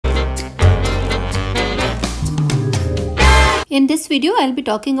In this video, I'll be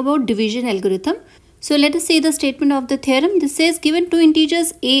talking about division algorithm. So let us see the statement of the theorem. This says given two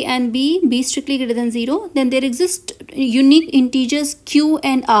integers a and b strictly greater than 0, then there exist unique integers q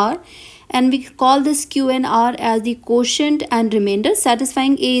and r, and we call this q and r as the quotient and remainder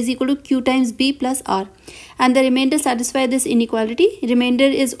satisfying a is equal to q times b plus r. And the remainder satisfy this inequality. Remainder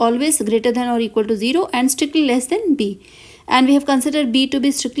is always greater than or equal to 0 and strictly less than b. And we have considered b to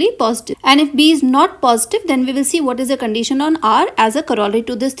be strictly positive. And if b is not positive, then we will see what is the condition on r as a corollary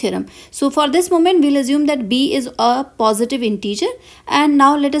to this theorem. So for this moment, we'll assume that b is a positive integer. And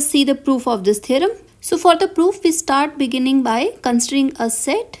now let us see the proof of this theorem. So for the proof, we start beginning by considering a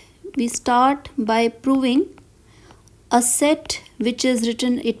set. We start by proving a set which is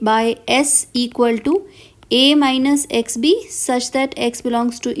written it by S equal to a minus xb such that x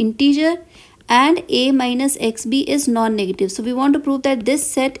belongs to integer and a minus xb is non-negative. So we want to prove that this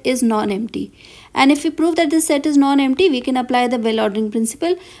set is non-empty. And if we prove that this set is non-empty, we can apply the well ordering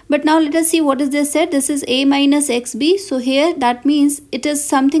principle. But now let us see what is this set. This is a minus xb. So here that means it is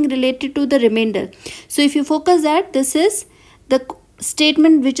something related to the remainder. So if you focus that, this is the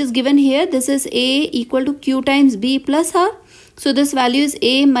statement which is given here. This is a equal to q times b plus r. So this value is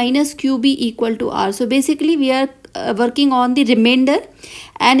a minus qb equal to r. So basically we are working on the remainder,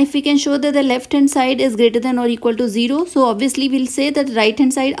 and if we can show that the left hand side is greater than or equal to 0, so obviously we'll say that right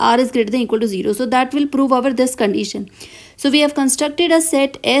hand side r is greater than or equal to 0. So that will prove our this condition. So we have constructed a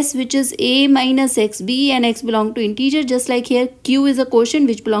set S which is a minus xb and x belong to integer. Just like here, q is a quotient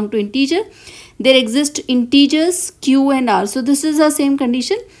which belong to integer. There exist integers q and r. So this is the same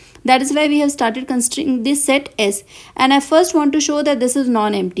condition. That is why we have started considering this set S. And I first want to show that this is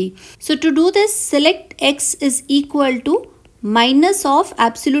non-empty. So to do this, select x is equal to minus of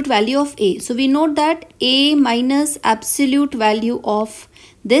absolute value of a. So we note that a minus absolute value of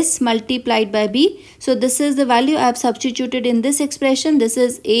this multiplied by b. So this is the value I have substituted in this expression. This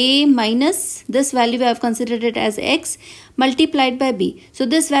is a minus this value I have considered it as x multiplied by b. So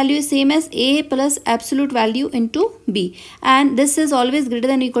this value is same as a plus absolute value into b, and this is always greater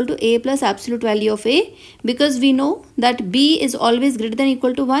than or equal to a plus absolute value of a, because we know that b is always greater than or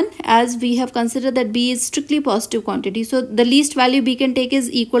equal to 1, as we have considered that b is strictly positive quantity. So the least value b can take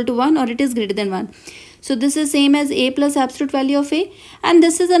is equal to 1 or it is greater than 1. So this is same as a plus absolute value of a, and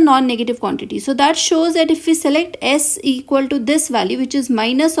this is a non-negative quantity. So that shows that if we select s equal to this value which is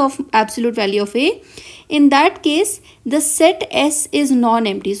minus of absolute value of a, in that case the set S is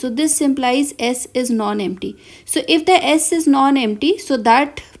non-empty. So this implies S is non-empty. So if the S is non-empty, so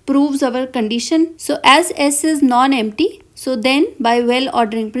that proves our condition. So as S is non-empty, so then by well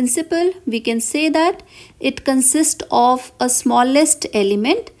ordering principle we can say that it consists of a smallest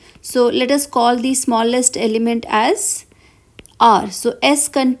element. So let us call the smallest element as r. So S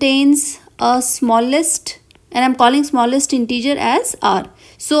contains a smallest, and I'm calling smallest integer as r.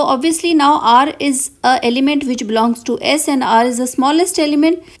 So obviously now r is a element which belongs to S and r is the smallest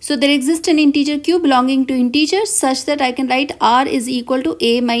element. So there exists an integer q belonging to integer such that I can write r is equal to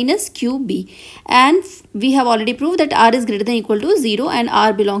a minus qb. And we have already proved that r is greater than or equal to 0 and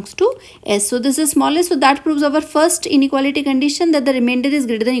r belongs to S. So this is smallest. So that proves our first inequality condition, that the remainder is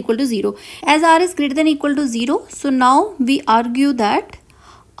greater than or equal to 0. As r is greater than or equal to 0, so now we argue that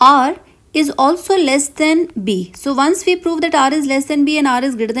r is also less than b. So once we prove that r is less than b and r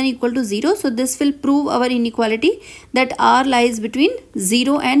is greater than or equal to 0, so this will prove our inequality that r lies between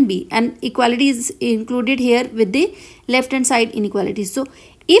 0 and b, and equality is included here with the left hand side inequality. So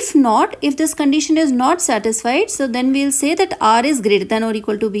if not, if this condition is not satisfied, so then we will say that r is greater than or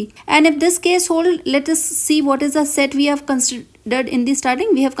equal to b. And if this case hold, let us see what is the set we have considered in the starting.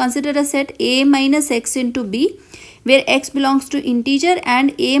 We have considered a set a minus x into b, where x belongs to integer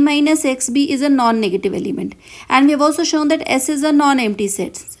and a minus xb is a non-negative element. And we have also shown that S is a non-empty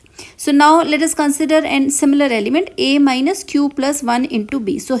set. So now let us consider a similar element a minus q plus 1 into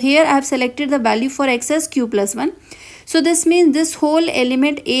b. So here I have selected the value for x as q plus 1. So this means this whole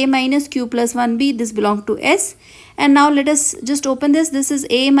element a minus q plus 1b, this belongs to S. And now let us just open this. This is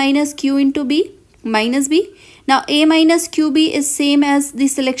a minus q into b minus b. Now a minus qb is same as the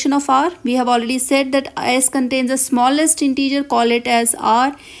selection of r. We have already said that S contains the smallest integer, call it as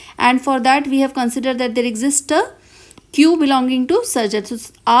r, and for that we have considered that there exists a q belonging to such that. So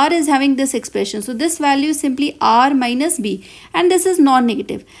r is having this expression. So this value is simply r minus b, and this is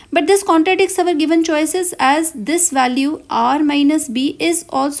non-negative. But this contradicts our given choices, as this value r minus b is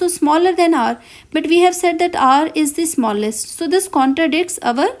also smaller than r, but we have said that r is the smallest. So this contradicts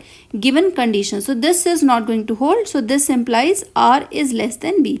our given condition. So this is not going to hold. So this implies R is less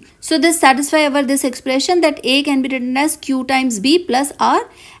than B. So this satisfies our this expression that A can be written as Q times B plus R,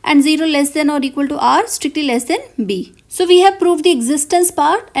 and 0 less than or equal to R strictly less than B. So we have proved the existence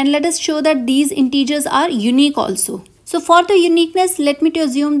part, and let us show that these integers are unique also. So for the uniqueness, let me to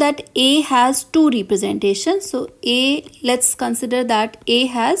assume that A has two representations. So let's consider that A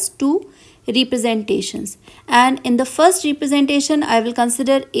has two representations, and in the first representation I will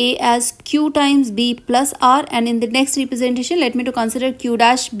consider A as Q times B plus R, and in the next representation let me to consider Q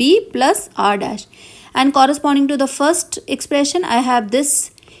dash B plus R dash, and corresponding to the first expression I have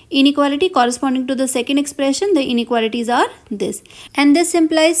this inequality, corresponding to the second expression the inequalities are this, and this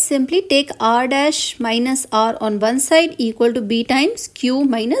implies simply take R dash minus R on one side equal to B times Q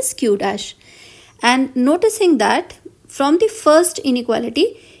minus Q dash. And noticing that from the first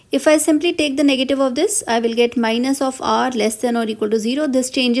inequality, if I simply take the negative of this, I will get minus of R less than or equal to 0. This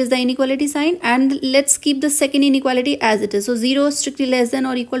changes the inequality sign, and let's keep the second inequality as it is. So 0 strictly less than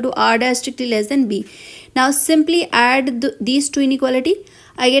or equal to R dash strictly less than B. Now simply add these two inequality.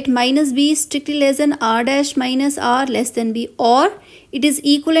 I get minus B strictly less than R dash minus R less than B, or it is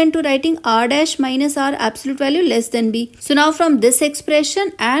equivalent to writing R dash minus R absolute value less than B. So now from this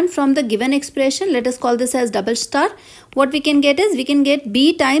expression and from the given expression, let us call this as double star. What we can get is, we can get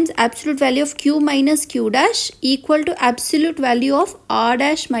B times absolute value of Q minus Q dash equal to absolute value of R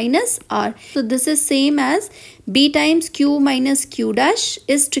dash minus R. So this is same as B times Q minus Q dash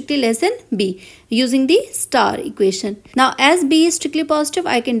is strictly less than B using the star equation. Now as B is strictly positive,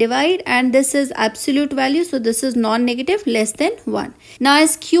 I can divide, and this is absolute value, so this is non-negative less than 1. Now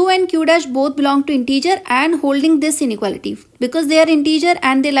as Q and Q dash both belong to integer and holding this inequality, because they are integer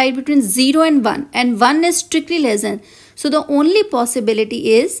and they lie between 0 and 1 is strictly less than. So the only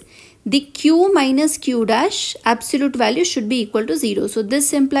possibility is the Q minus Q dash absolute value should be equal to 0. So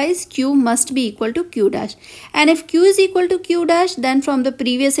this implies Q must be equal to Q dash. And if Q is equal to Q dash, then from the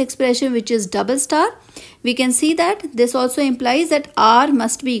previous expression, which is double star, we can see that this also implies that R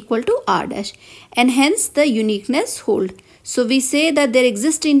must be equal to R dash, and hence the uniqueness hold. So we say that there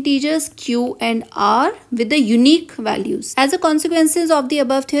exist integers Q and R with the unique values. As a consequences of the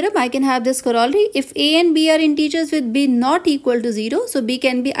above theorem, I can have this corollary. If A and B are integers with B not equal to 0, so B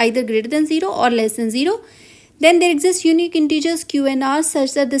can be either greater than 0 or less than 0, then there exist unique integers Q and R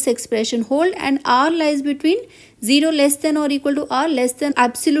such that this expression hold, and R lies between 0 less than or equal to R less than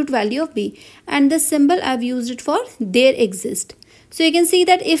absolute value of B, and this symbol I have used it for there exist. So you can see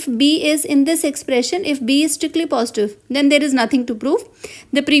that if B is in this expression, if B is strictly positive, then there is nothing to prove.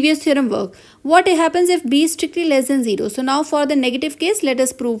 The previous theorem work. What happens if B is strictly less than 0? So now for the negative case, let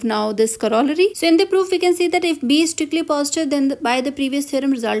us prove now this corollary. So in the proof, we can see that if B is strictly positive, then by the previous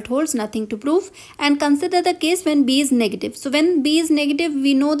theorem result holds, nothing to prove. And consider the case when B is negative. So when B is negative,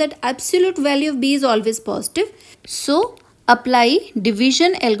 we know that absolute value of B is always positive. So apply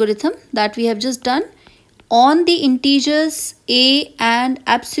division algorithm that we have just done on the integers A and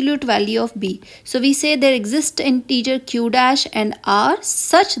absolute value of B. So we say there exists integer Q dash and R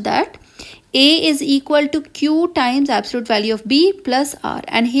such that A is equal to Q times absolute value of B plus R.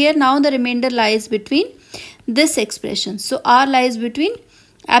 And here now the remainder lies between this expression. So R lies between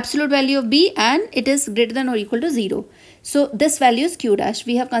absolute value of B and it is greater than or equal to 0. So this value is Q dash.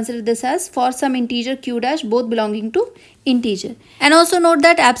 We have considered this as for some integer Q dash both belonging to integer. And also note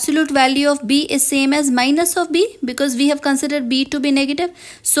that absolute value of B is same as minus of B because we have considered B to be negative.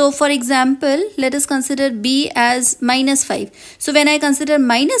 So for example, let us consider B as minus 5. So when I consider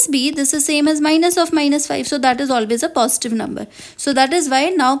minus B, this is same as minus of minus 5. So that is always a positive number. So that is why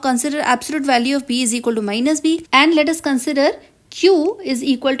now consider absolute value of B is equal to minus B, and let us consider Q is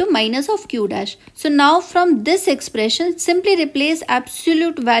equal to minus of Q dash. So now from this expression, simply replace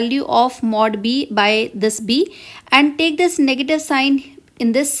absolute value of mod B by this B and take this negative sign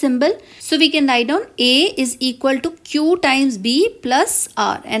in this symbol. So we can write down A is equal to Q times B plus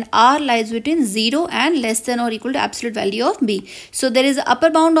R, and R lies between 0 and less than or equal to absolute value of B. So there is upper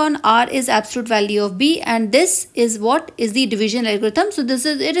bound on R is absolute value of B, and this is what is the division algorithm. So this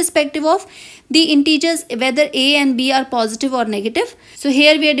is irrespective of the integers whether A and B are positive or negative. So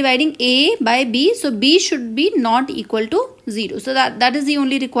here we are dividing A by B, so B should be not equal to 0. So that is the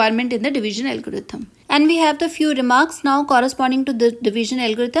only requirement in the division algorithm. And we have the few remarks now corresponding to the division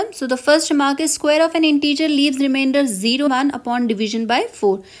algorithm. So the first remark is square of an integer leaves remainder 0, 1 upon division by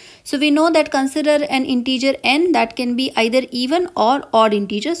 4. So we know that consider an integer n that can be either even or odd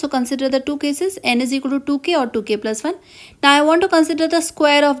integer. So consider the two cases, n is equal to 2k or 2k plus 1. Now I want to consider the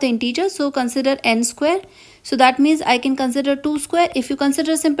square of the integer. So consider n square. So that means I can consider 2 square. If you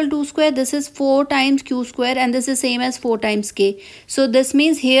consider simple 2 square, this is 4 times q square and this is same as 4 times k. So this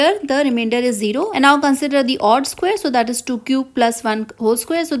means here the remainder is 0. And now consider the odd square. So that is 2q plus 1 whole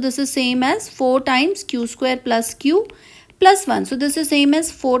square. So this is same as 4 times q square plus q plus 1. So this is same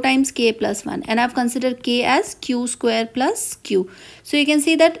as 4 times k plus 1. And I've considered k as q square plus q. So you can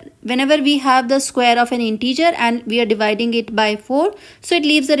see that whenever we have the square of an integer and we are dividing it by 4, so it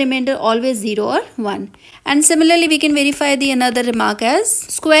leaves the remainder always 0 or 1. And similarly, we can verify the another remark as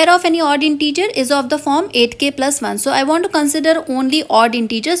square of any odd integer is of the form 8k plus 1. So I want to consider only odd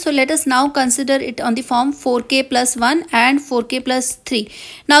integers. So let us now consider it on the form 4k plus 1 and 4k plus 3.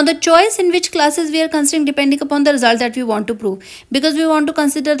 Now the choice in which classes we are considering depending upon the result that we want to prove. Because we want to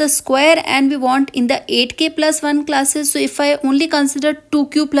consider the square and we want in the 8k plus 1 classes. So if I only consider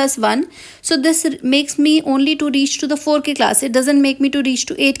 2q plus 1, so this makes me only to reach to the 4k class. It doesn't make me to reach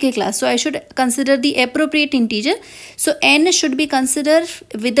to 8k class. So I should consider the appropriate integer. So n should be considered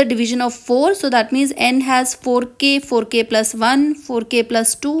with the division of 4. So that means n has 4k, 4k plus 1, 4k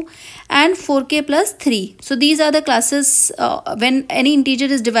plus 2 and 4k plus 3. So these are the classes when any integer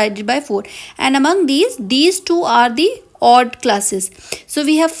is divided by 4. And among these two are the odd classes. So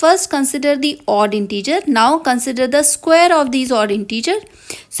we have first considered the odd integer. Now consider the square of these odd integer.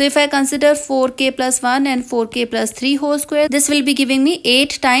 So if I consider 4k plus 1 and 4k plus 3 whole square, this will be giving me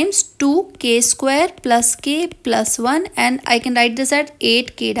 8 times 2k square plus k plus 1, and I can write this at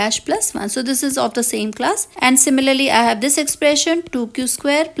 8k dash plus 1. So this is of the same class. And similarly, I have this expression 2q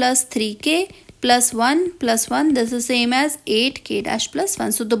square plus 3k plus 1 plus 1. This is same as 8k dash plus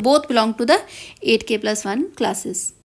 1. So the both belong to the 8k plus 1 classes.